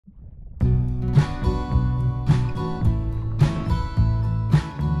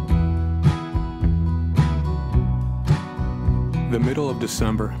The middle of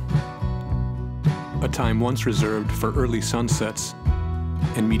December, a time once reserved for early sunsets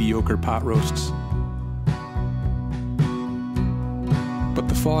and mediocre pot roasts. But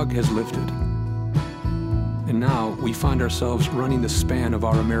the fog has lifted, and now we find ourselves running the span of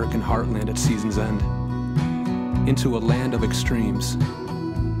our American heartland at season's end, into a land of extremes,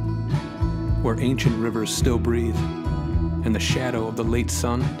 where ancient rivers still breathe, and the shadow of the late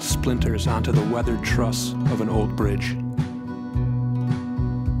sun splinters onto the weathered truss of an old bridge.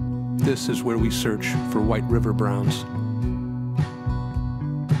 This is where we search for white river browns.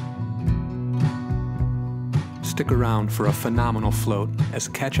 Stick around for a phenomenal float as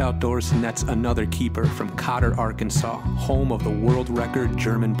Ketch Outdoors nets another keeper from Cotter, Arkansas, home of the world record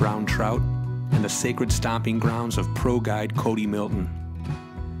German brown trout and the sacred stomping grounds of pro guide Cody Milton.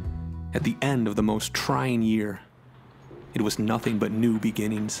 At the end of the most trying year, it was nothing but new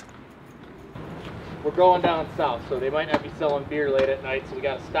beginnings. We're going down south, so they might not be selling beer late at night, so we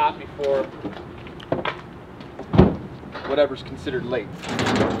got to stop before whatever's considered late.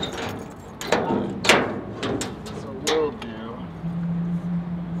 So we'll do.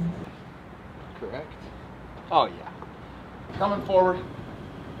 Correct? Oh yeah. Coming forward.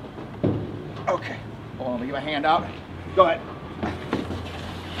 Okay. Hold on, let me get my hand out. Go ahead.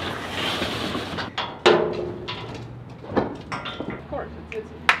 Of course, it's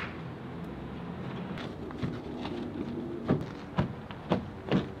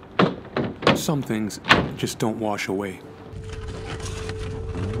Some things just don't wash away.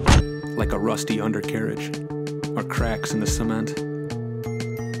 Like a rusty undercarriage or cracks in the cement.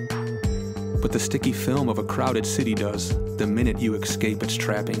 But the sticky film of a crowded city does the minute you escape its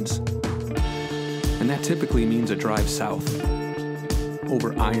trappings. And that typically means a drive south,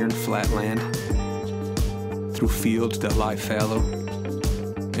 over iron flat land, through fields that lie fallow,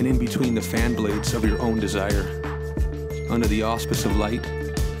 and in between the fan blades of your own desire, under the auspice of light,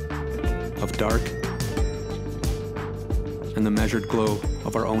 of dark, and the measured glow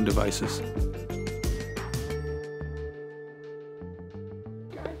of our own devices.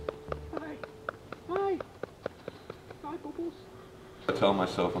 I tell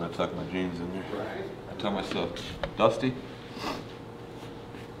myself when I tuck my jeans in there, I tell myself, Dusty,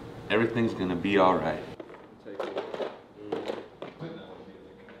 everything's gonna be all right.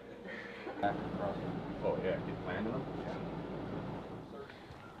 Oh yeah, get landing them?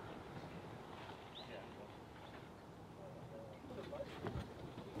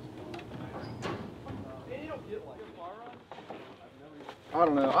 I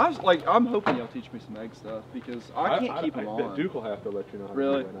don't know. I'm hoping you'll teach me some egg stuff because I can't keep them on. Duke will have to let you know how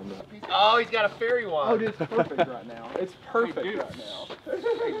Really? to do it. I'm not. Oh, he's got a fairy wand. Oh, dude, it's perfect right now. It's perfect Hey, Duke. right now.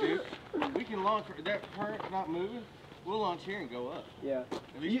 Hey, Duke, we can launch that current not moving. We'll launch here and go up. Yeah.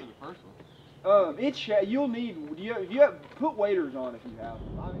 At least for the first one. You'll need. You have put waders on if you have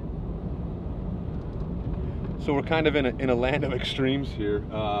them. I mean, So we're kind of in a land of extremes here.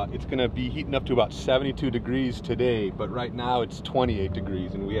 It's gonna be heating up to about 72 degrees today, but right now it's 28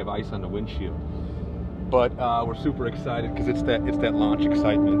 degrees and we have ice on the windshield. But we're super excited because it's that launch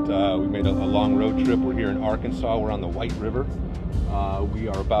excitement. We made a long road trip. We're here in Arkansas. We're on the White River. We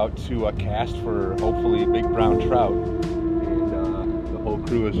are about to cast for hopefully big brown trout, and the whole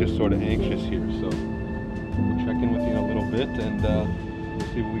crew is just sort of anxious here. So we'll check in with you in a little bit and we'll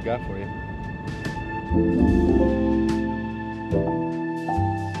see what we got for you.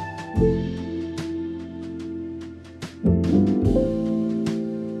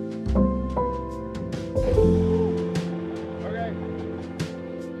 Okay.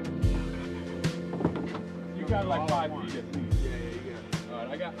 You got like 5 feet at least. Yeah, you got. All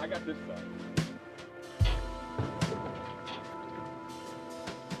right, I got this side.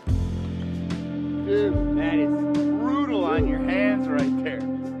 Dude, that is brutal on your hands right there.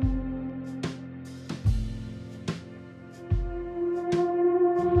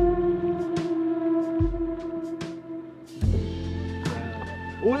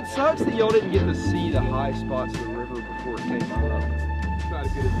 well, it sucks that y'all didn't get to see the high spots of the river before it came up. Try to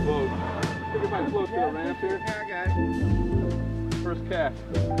get his boat. Everybody float to the ramp here. I got it. First cast.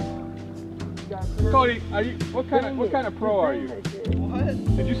 Cody, what kind of pro are you?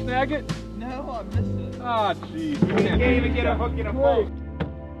 What? Did you snag it? No, I missed it. Ah, jeez. We Can't even get a hook in a boat.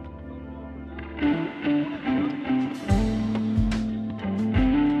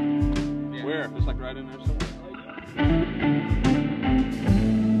 Where? Just like right in there somewhere?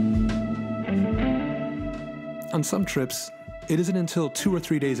 On some trips, it isn't until 2 or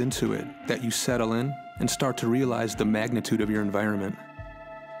 3 days into it that you settle in and start to realize the magnitude of your environment.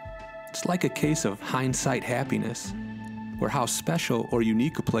 It's like a case of hindsight happiness, where how special or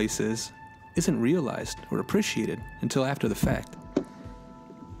unique a place is isn't realized or appreciated until after the fact.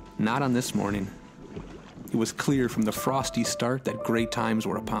 Not on this morning. It was clear from the frosty start that great times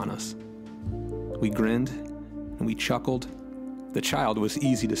were upon us. We grinned and we chuckled. The child was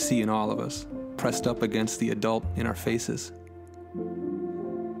easy to see in all of us, pressed up against the adult in our faces.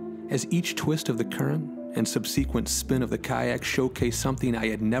 As each twist of the current and subsequent spin of the kayak showcased something I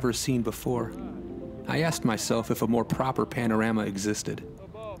had never seen before, I asked myself if a more proper panorama existed.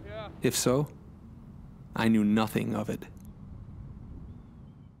 If so, I knew nothing of it.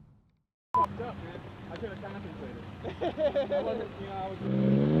 I could have contemplated. I wasn't, you know, I was...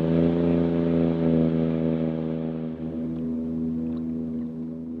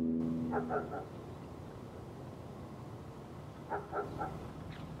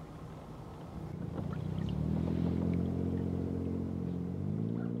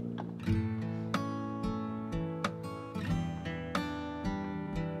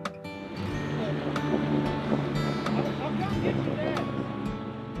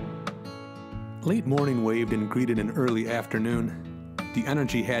 Late morning waved and greeted an early afternoon. The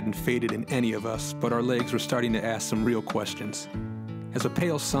energy hadn't faded in any of us, but our legs were starting to ask some real questions. As a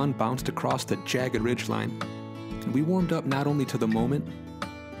pale sun bounced across the jagged ridgeline, and we warmed up not only to the moment,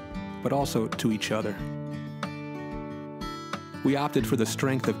 but also to each other. We opted for the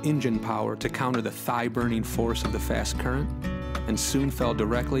strength of engine power to counter the thigh-burning force of the fast current, and soon fell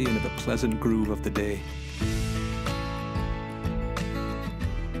directly into the pleasant groove of the day.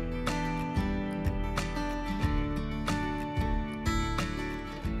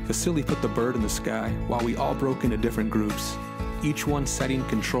 Vasily put the bird in the sky while we all broke into different groups, each one setting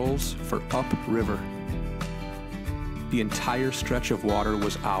controls for upriver. The entire stretch of water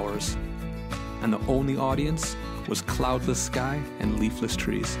was ours, and the only audience was cloudless sky and leafless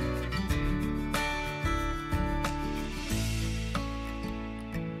trees.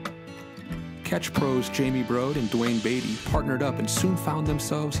 Ketch pros Jamie Brode and Dwayne Beatty partnered up and soon found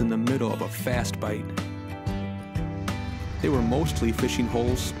themselves in the middle of a fast bite. They were mostly fishing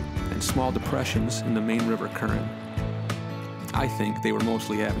holes and small depressions in the main river current. I think they were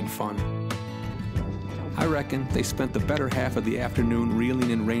mostly having fun. I reckon they spent the better half of the afternoon reeling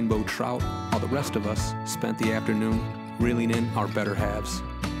in rainbow trout, while the rest of us spent the afternoon reeling in our better halves.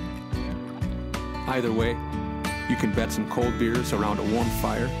 Either way, you can bet some cold beers around a warm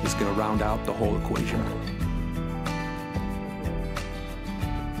fire is going to round out the whole equation.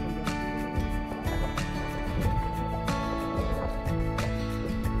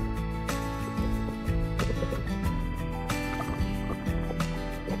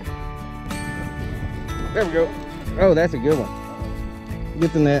 There we go. Oh, that's a good one.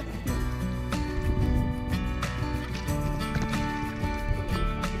 Get the net.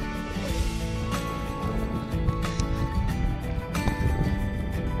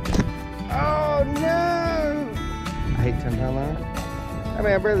 Oh no! I hate 10-pound line. I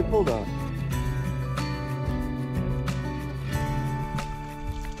mean, I barely pulled on it.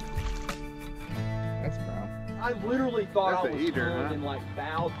 That's brown. I literally thought That's I an was eater, turned huh? and like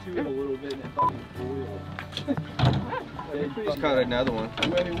bowed to it a little bit and it fucking boiled. Just caught another one.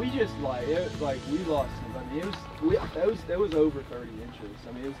 I mean, we just like, it was like we lost some. I mean, it was over 30 inches.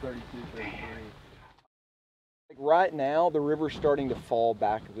 I mean, it was 32, 33. Like right now, the river's starting to fall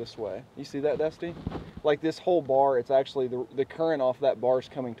back this way. You see that, Dusty? Like this whole bar, it's actually the current off that bar is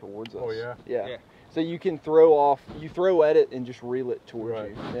coming towards us. Oh yeah? Yeah. So you can throw at it and just reel it towards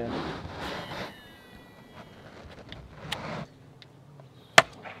Right. you. Yeah.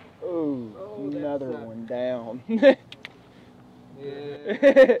 Oh, another one down. Yeah.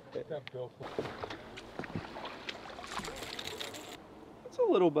 It's a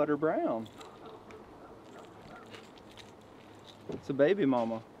little butter brown. It's a baby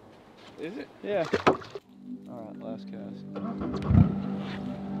mama. Is it? Yeah. All right, last cast.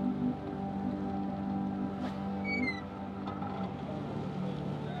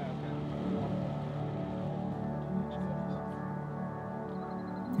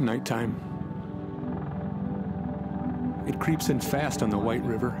 Nighttime. It creeps in fast on the White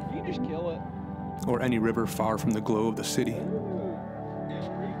River, You can just kill it. or any river far from the glow of the city.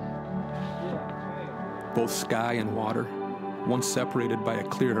 Both sky and water, once separated by a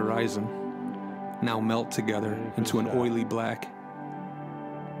clear horizon, now melt together into an oily black,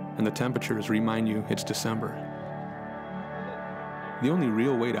 and the temperatures remind you it's December. The only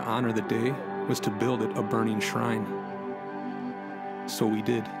real way to honor the day was to build it a burning shrine. So we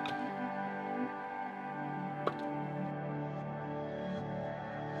did.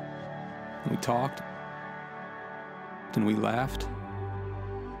 We talked, and we laughed,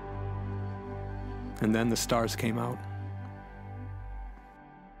 and then the stars came out.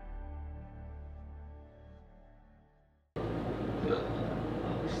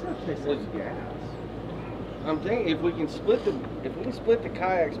 It's gas. I'm thinking if we can split the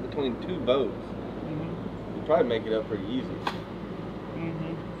kayaks between 2 boats, we'll probably make it up pretty easy.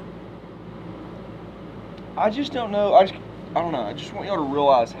 I just don't know. I don't know. I just want y'all to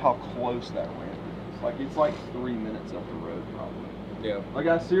realize how close that ramp is. Like, it's like 3 minutes up the road, probably. Yeah. Like,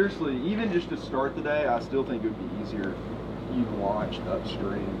 I seriously, even just to start the day, I still think it would be easier if you launched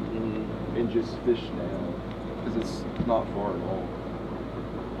upstream and just fished down, because it's not far at all.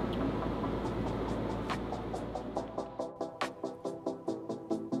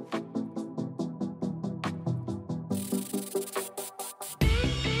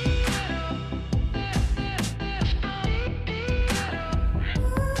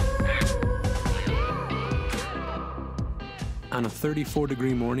 On a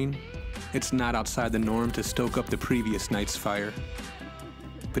 34-degree morning, it's not outside the norm to stoke up the previous night's fire.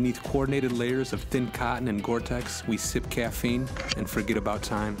 Beneath coordinated layers of thin cotton and Gore-Tex, we sip caffeine and forget about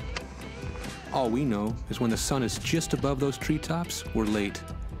time. All we know is when the sun is just above those treetops, we're late.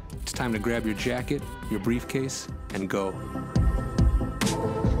 It's time to grab your jacket, your briefcase, and go.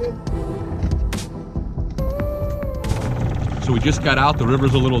 So we just got out, the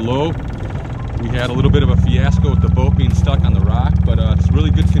river's a little low. We had a little bit of a fiasco with the boat being stuck on the rock, but it's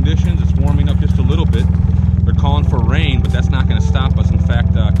really good conditions. It's warming up just a little bit. They're calling for rain, but that's not going to stop us. In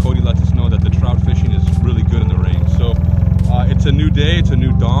fact, Cody lets us know that the trout fishing is really good in the rain. So it's a new day, it's a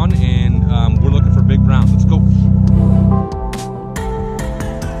new dawn, and we're looking for big browns. Let's go.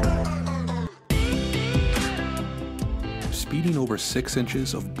 Speeding over 6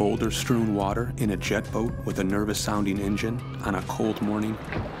 inches of boulder-strewn water in a jet boat with a nervous-sounding engine on a cold morning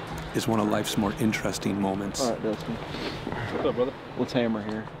is one of life's more interesting moments. All right, Dusty. What's up, brother? Let's hammer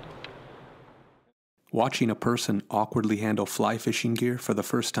here. Watching a person awkwardly handle fly fishing gear for the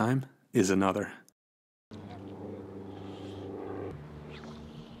first time is another.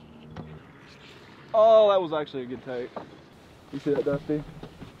 Oh, that was actually a good take. You see that, Dusty?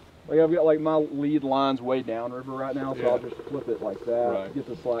 Like, I've got like my lead lines way downriver right now, so I'll just flip it like that, get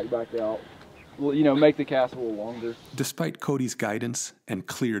the slack back out. Well, you know, make the cast a little longer. Despite Cody's guidance and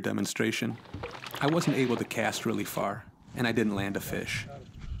clear demonstration, I wasn't able to cast really far, and I didn't land a fish.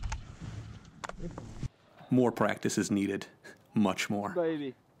 More practice is needed, much more,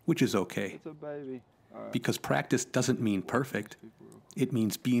 Baby. which is okay. It's a baby. All right. Because practice doesn't mean perfect, it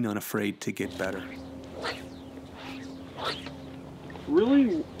means being unafraid to get better.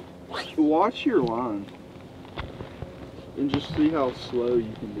 Really watch your line and just see how slow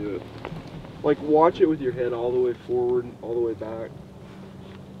you can do it. Like, watch it with your head all the way forward, all the way back,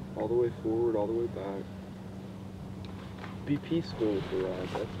 all the way forward, all the way back. Be peaceful with the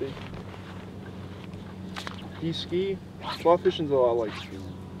ride, Dusty. You ski? Fly fishing's a lot like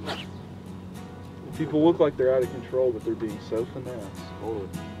skiing. People look like they're out of control, but they're being so finesse. Totally.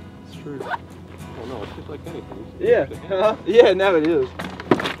 It's true. Oh no, it's just like anything. Yeah, yeah, now it is.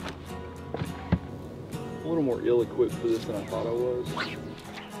 A little more ill-equipped for this than I thought I was.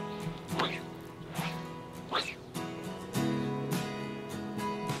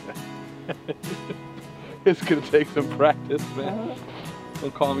 It's gonna take some practice, man.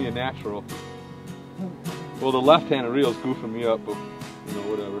 Don't call me a natural. Well, the left-handed reel's goofing me up, but you know,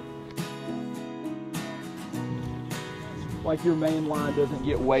 whatever. Like your main line doesn't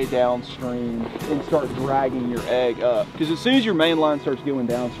get way downstream and start dragging your egg up. Because as soon as your main line starts going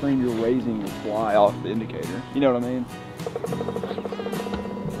downstream, you're raising your fly off the indicator. You know what I mean?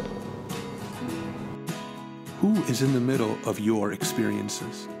 Who is in the middle of your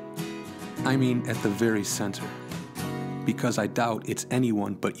experiences? I mean, at the very center. Because I doubt it's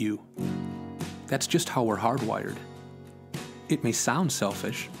anyone but you. That's just how we're hardwired. It may sound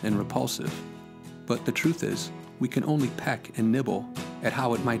selfish and repulsive, but the truth is, we can only peck and nibble at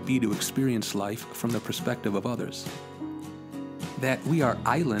how it might be to experience life from the perspective of others. That we are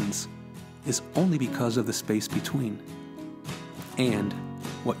islands is only because of the space between, and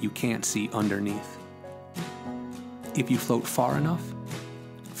what you can't see underneath. If you float far enough,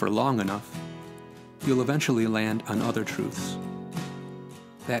 for long enough, you'll eventually land on other truths.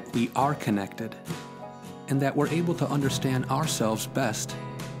 That we are connected, and that we're able to understand ourselves best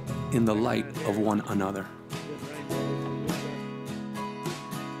in the light of one another.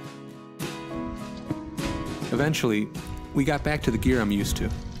 Eventually, we got back to the gear I'm used to,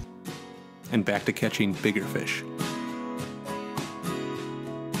 and back to catching bigger fish.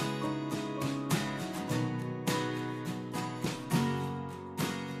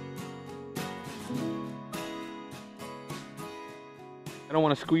 I don't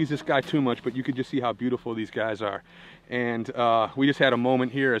want to squeeze this guy too much, but you could just see how beautiful these guys are. And we just had a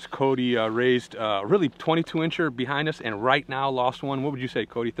moment here as Cody raised really 22-incher behind us, and right now lost one. What would you say,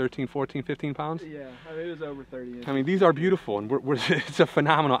 Cody? 13, 14, 15 pounds? Yeah, I mean, it was over 30 inches. I mean, these are beautiful, and it's a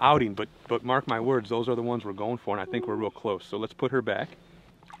phenomenal outing, but mark my words, those are the ones we're going for, and I think we're real close. So let's put her back.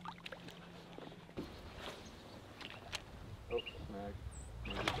 Oh, snag.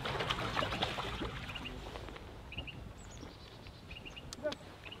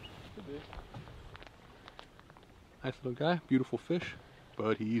 Nice little guy, beautiful fish,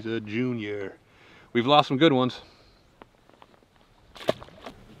 but he's a junior. We've lost some good ones.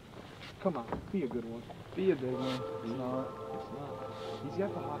 Come on, be a good one. Be a big one. It's not. He's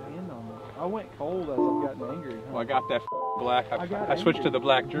got the hot hand on me. I went cold as I've gotten angry. Huh? Well, I got that black. I switched to the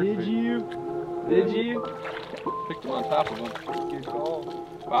black jerk. Did you? Did you? Picked him on top of him. Good call.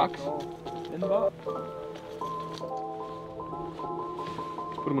 Box? Good call. In the box.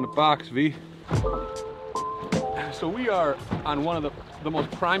 Put him in a box, V. So we are on one of the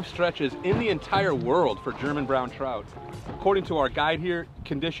most prime stretches in the entire world for German brown trout. According to our guide here,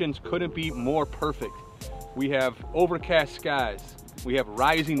 conditions couldn't be more perfect. We have overcast skies, we have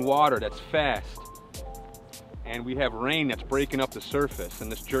rising water that's fast, and we have rain that's breaking up the surface,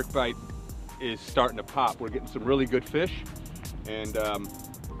 and this jerk bite is starting to pop. We're getting some really good fish, and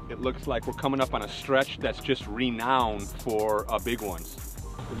it looks like we're coming up on a stretch that's just renowned for big ones.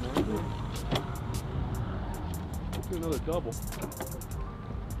 Another double.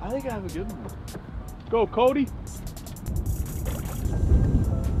 I think I have a good one. Go, Cody.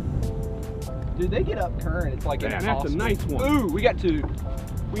 Dude, they get up current. It's like Man, impossible. that's a nice one. Ooh, we got two.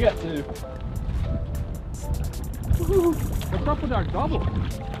 We got two. Ooh, what's up with our double?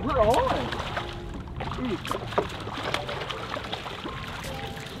 We're on.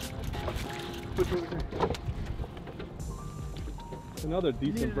 Another You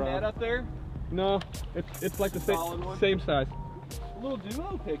need decent a brown. net up there? No, it's like the Solid one? same size. A little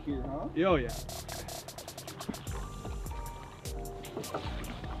duo pick here, huh? Oh yeah.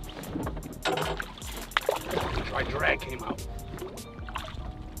 My drag came out.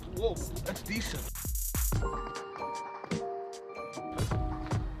 Whoa. That's decent.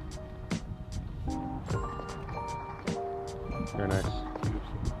 Very nice.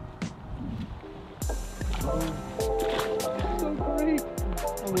 So great.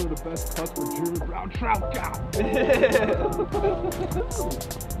 I'm one of the best cuts for German brown trout got.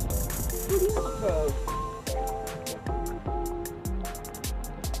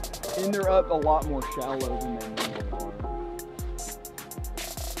 And they're up a lot more shallow than they normally are.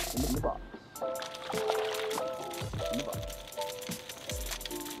 In the box. In the box.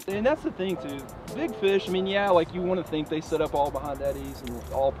 And that's the thing too. Big fish, I mean, yeah, like you want to think they set up all behind eddies and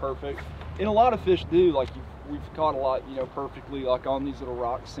it's all perfect. And a lot of fish do, like we've caught a lot, you know, perfectly, like on these little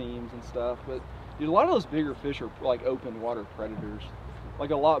rock seams and stuff. But dude, a lot of those bigger fish are like open water predators.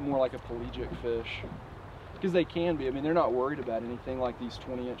 Like a lot more like a pelagic fish. Because they can be. I mean, they're not worried about anything like these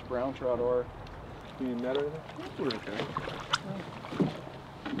 20-inch brown trout are. Do you net or anything? We're okay.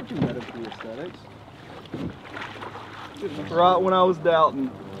 We can net it for the aesthetics. Right when I was doubting,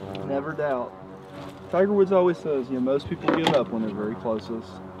 never doubt. Tiger Woods always says, you know, most people give up when they're very closest.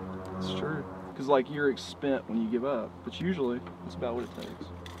 It's true. Because like you're spent when you give up, but usually it's about what it takes.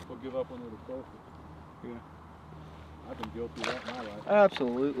 We'll give up when they're the perfect. Yeah. I've been guilty of that in my life.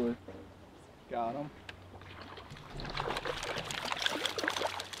 Absolutely. Got him.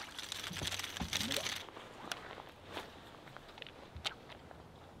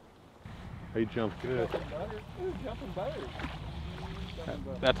 He jumped good. Ooh, jumping bird.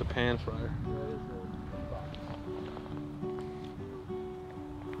 That's a pan fryer.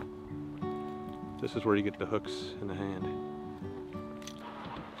 This is where you get the hooks in the hand.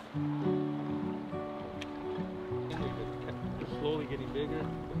 They're slowly getting bigger.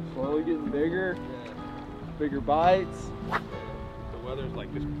 Slowly getting bigger. Yeah. Bigger bites. The weather's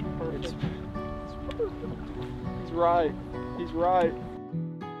like just perfect. It's perfect. He's right. He's right.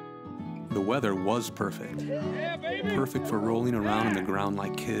 The weather was perfect. Perfect for rolling around on the ground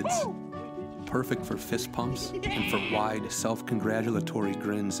like kids. Perfect for fist pumps and for wide, self-congratulatory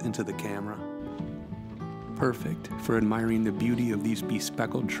grins into the camera. Perfect for admiring the beauty of these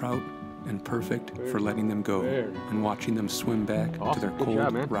bespeckled trout, and perfect for letting them go and watching them swim back to their Good cold,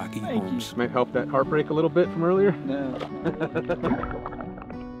 job, man. rocky homes. Might help that heartbreak a little bit from earlier. No.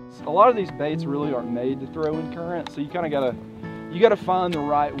 A lot of these baits really aren't made to throw in current, so you kind of gotta find the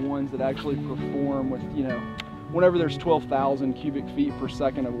right ones that actually perform with, you know, whenever there's 12,000 cubic feet per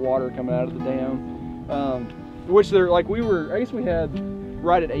second of water coming out of the dam, which they're like, I guess we had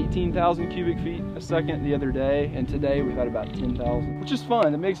right at 18,000 cubic feet a second the other day, and today we've had about 10,000, which is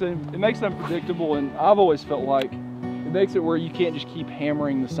fun. It makes it unpredictable, and I've always felt like it makes it where you can't just keep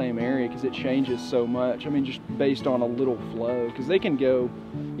hammering the same area because it changes so much. I mean, just based on a little flow, because they can go,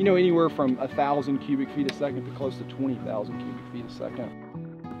 you know, anywhere from 1,000 cubic feet a second to close to 20,000 cubic feet a second.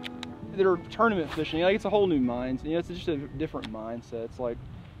 They're tournament fishing, like it's a whole new mindset. You know, it's just a different mindset. It's like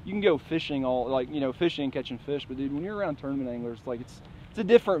you can go fishing fishing and catching fish, but dude, when you're around tournament anglers, like it's a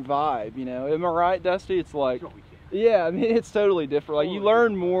different vibe. You know, am I right, Dusty? It's like, yeah, I mean, it's totally different. Like you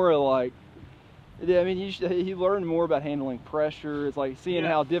learn more, like. Yeah, I mean, you learn more about handling pressure. It's like seeing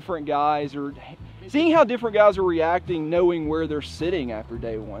how different guys are reacting, knowing where they're sitting after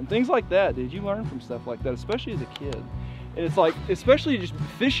day one. Things like that, dude. You learn from stuff like that, especially as a kid. And it's like, especially just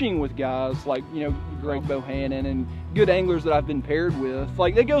fishing with guys like, you know, Greg Bohannon and good anglers that I've been paired with.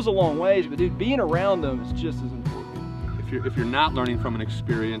 Like, that goes a long ways, but dude, being around them is just as important. If you're not learning from an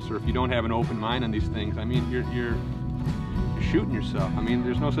experience, or if you don't have an open mind on these things, I mean, you're shooting yourself. I mean,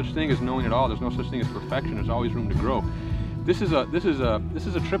 there's no such thing as knowing it all. There's no such thing as perfection. There's always room to grow. This is a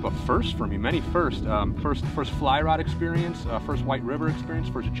trip of firsts for me. Many firsts. First fly rod experience. First White River experience.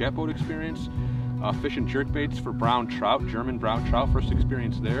 First jet boat experience. Fishing jerkbaits for brown trout, German brown trout. First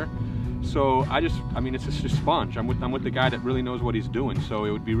experience there. So I mean, it's just a sponge. I'm with the guy that really knows what he's doing. So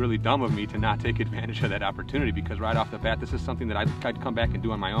it would be really dumb of me to not take advantage of that opportunity, because right off the bat, this is something that I'd come back and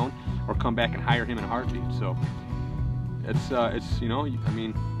do on my own, or come back and hire him in a heartbeat. So. It's you know, I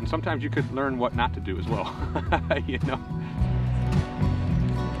mean, and sometimes you could learn what not to do as well. You know.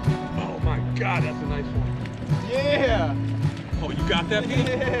 Oh my God, that's a nice one. Yeah. Oh, you got that, Pete?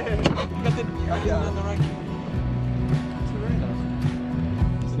 Yeah. You got the on the right. That's very nice.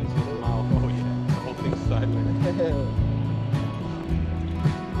 Oh yeah, the whole thing's sideways.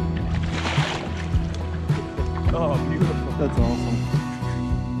 Oh, beautiful. That's awesome.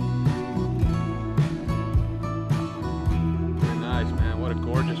 What a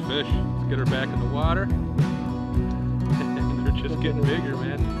gorgeous fish. Let's get her back in the water. They're just getting bigger,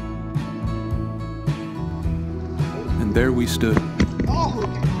 man. And there we stood,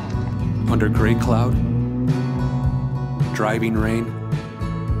 under gray cloud, driving rain,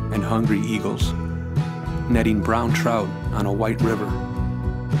 and hungry eagles, netting brown trout on a white river,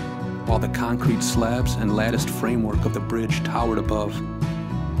 while the concrete slabs and latticed framework of the bridge towered above,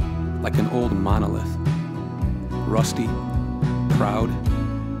 like an old monolith, rusty, proud,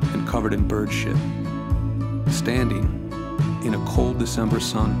 and covered in bird shit, standing in a cold December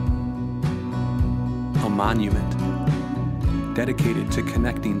sun, a monument dedicated to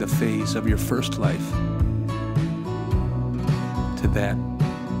connecting the phase of your first life to that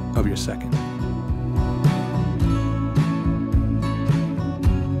of your second.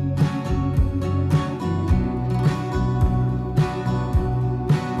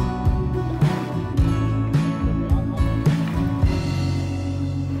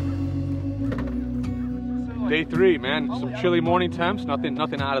 Day 3, man. Some chilly morning temps, nothing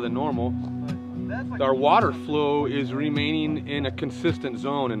out of the normal. Our water flow is remaining in a consistent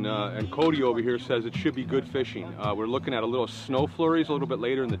zone, and Cody over here says it should be good fishing. We're looking at a little snow flurries a little bit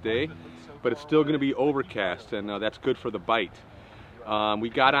later in the day, but it's still going to be overcast, and that's good for the bite. We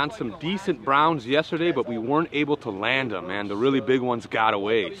got on some decent browns yesterday, but we weren't able to land them, man. The really big ones got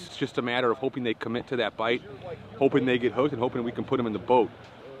away. It's just a matter of hoping they commit to that bite, hoping they get hooked, and hoping we can put them in the boat.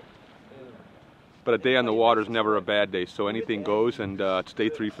 But a day on the water is never a bad day, so anything goes, and it's day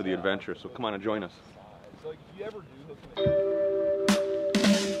 3 for the adventure. So come on and join us.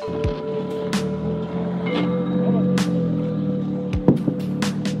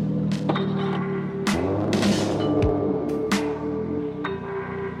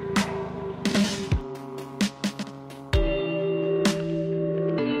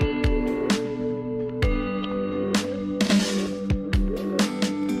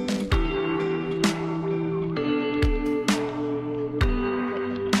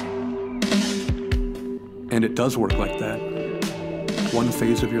 And it does work like that. One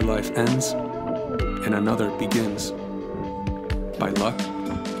phase of your life ends, and another begins. By luck,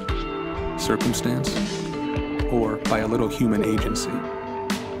 circumstance, or by a little human agency.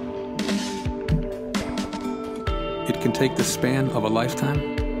 It can take the span of a lifetime,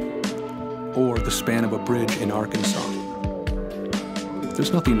 or the span of a bridge in Arkansas.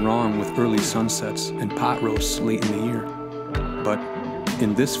 There's nothing wrong with early sunsets and pot roasts late in the year. But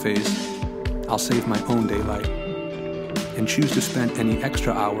in this phase, I'll save my own daylight and choose to spend any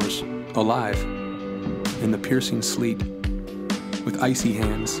extra hours alive in the piercing sleet with icy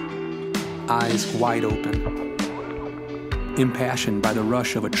hands, eyes wide open, impassioned by the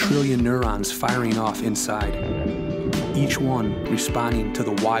rush of a trillion neurons firing off inside. each one responding to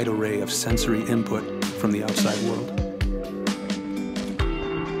the wide array of sensory input from the outside world.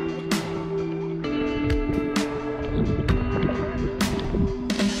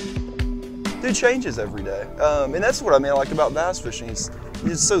 It changes every day, and that's what I mean. I like about bass fishing.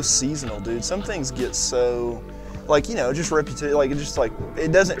 It's so seasonal, dude. Some things get so, like, you know, just reputation. Like,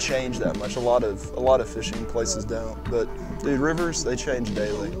 it doesn't change that much. A lot of fishing places don't. But dude, rivers, they change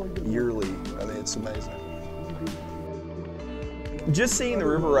daily, yearly. I mean, it's amazing. Just seeing the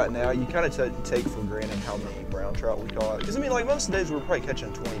river right now, you kind of take for granted how many brown trout we caught. Because I mean, like, most of the days we're probably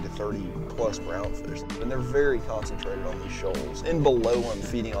catching 20 to 30 plus brown fish, and they're very concentrated on these shoals and below them,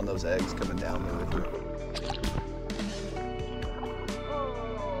 feeding on those eggs coming down the river.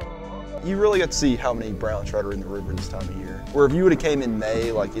 You really get to see how many brown trout are in the river this time of year. Where if you would have came in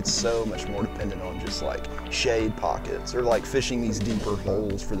May, like, it's so much more dependent on just like shade pockets or like fishing these deeper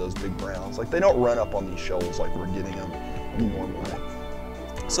holes for those big browns. Like, they don't run up on these shoals like we're getting them normally.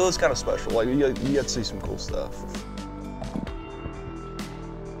 So it's kind of special. Like, you get to see some cool stuff.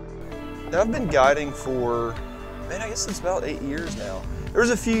 Now, I've been guiding for, man, I guess it's about 8 years now. There was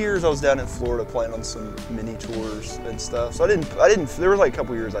a few years I was down in Florida playing on some mini tours and stuff. So I didn't, there was like a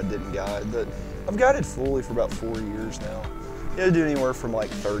couple years I didn't guide, but I've guided fully for about 4 years now. You know, do anywhere from like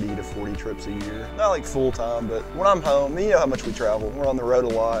 30 to 40 trips a year. Not like full time, but when I'm home, you know how much we travel. We're on the road a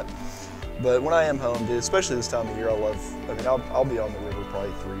lot. But when I am home, dude, especially this time of year, I'll be on the river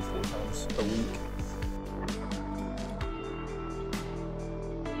probably 3-4 times a week.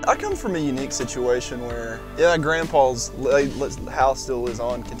 I come from a unique situation where, yeah, Grandpa's house still is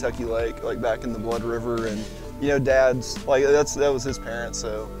on Kentucky Lake, like back in the Blood River, and you know, Dad's like that was his parents,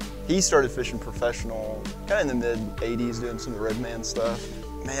 so he started fishing professional, kind of in the mid-'80s, doing some of the Redman stuff.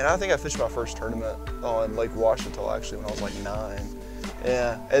 Man, I think I fished my first tournament on Lake Ouachita actually when I was like 9.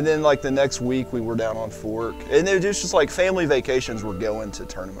 Yeah, and then like the next week we were down on Fork, and it was just like family vacations were going to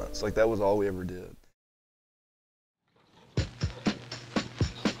tournaments. Like, that was all we ever did.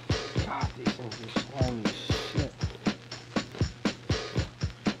 God, these things are slimy as shit.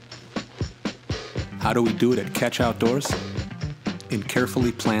 How do we do it at Ketch Outdoors? In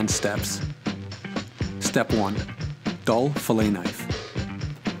carefully planned steps. Step 1, dull fillet knife.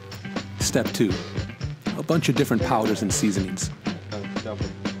 Step 2, a bunch of different powders and seasonings.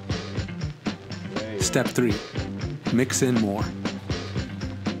 Step 3, mix in more.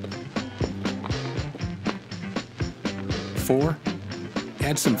 4,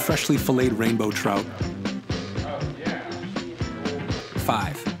 add some freshly filleted rainbow trout.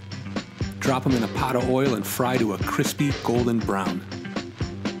 5, drop them in a pot of oil and fry to a crispy golden brown.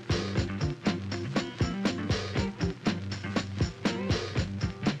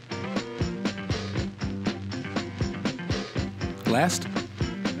 Last,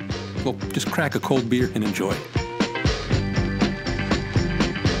 well, just crack a cold beer and enjoy.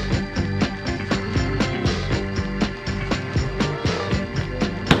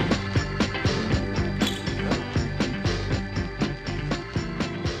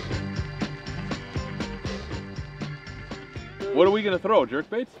 What are we gonna throw? Jerk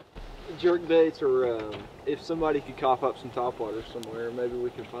baits? Jerk baits, or if somebody could cough up some topwater somewhere, maybe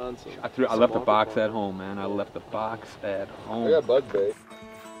we could find some. I left the box at home, man. I left the box at home. I got bug bait.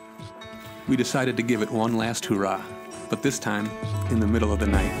 We decided to give it one last hurrah, but this time in the middle of the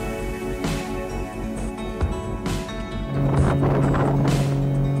night.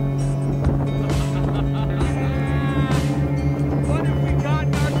 What have we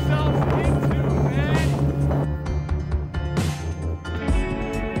gotten ourselves into, man?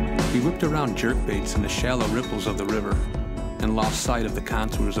 We whipped around jerkbaits in the shallow ripples of the river and lost sight of the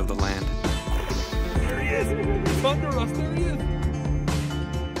contours of the land. There he is! He's under us, there he is!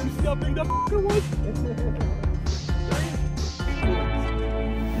 You see how big that f***er was?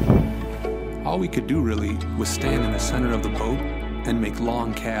 All we could do really was stand in the center of the boat and make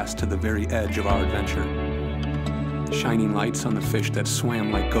long casts to the very edge of our adventure, shining lights on the fish that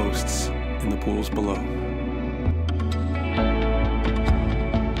swam like ghosts in the pools below.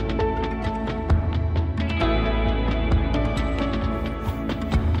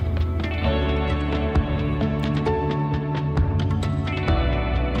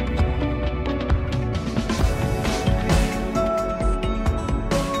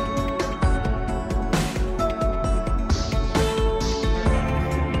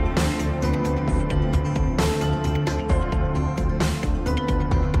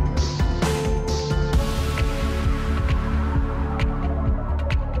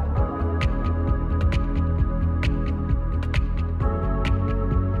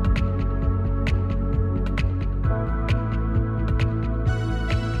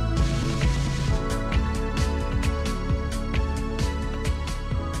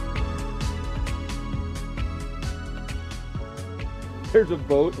 there's a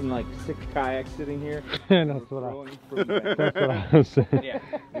boat and like 6 kayaks sitting here. That's what I was saying. Yeah.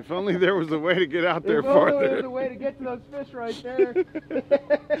 If only there was a way to get out there If only farther. there's a way to get to those fish right there.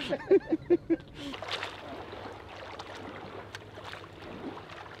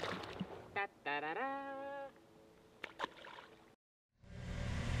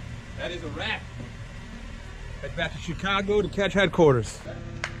 That is a wrap. Head back to Chicago to Ketch headquarters.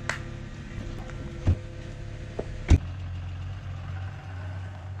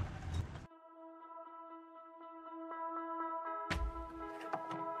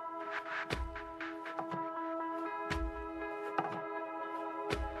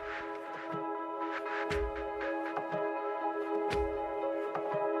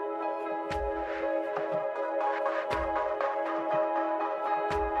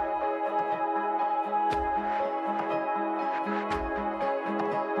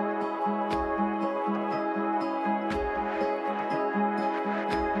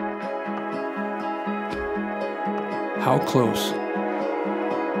 How close?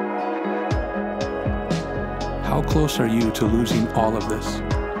 How close are you to losing all of this?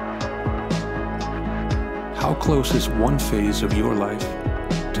 How close is one phase of your life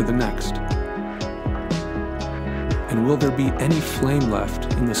to the next? And will there be any flame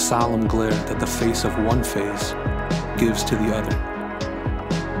left in the solemn glare that the face of one phase gives to the other?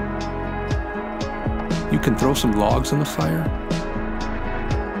 You can throw some logs on the fire,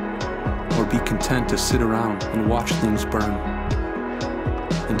 or be content to sit around and watch things burn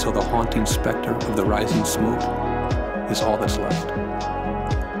until the haunting specter of the rising smoke is all that's left.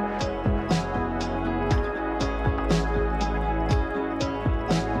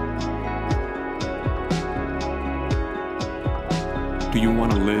 Do you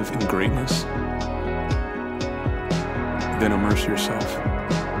want to live in greatness? Then immerse yourself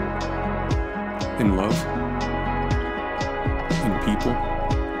in love, in people,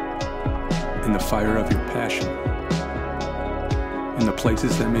 in the fire of your passion, in the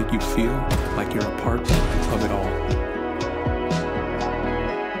places that make you feel like you're a part of it all.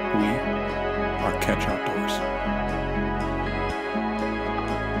 We are Ketch Outdoors.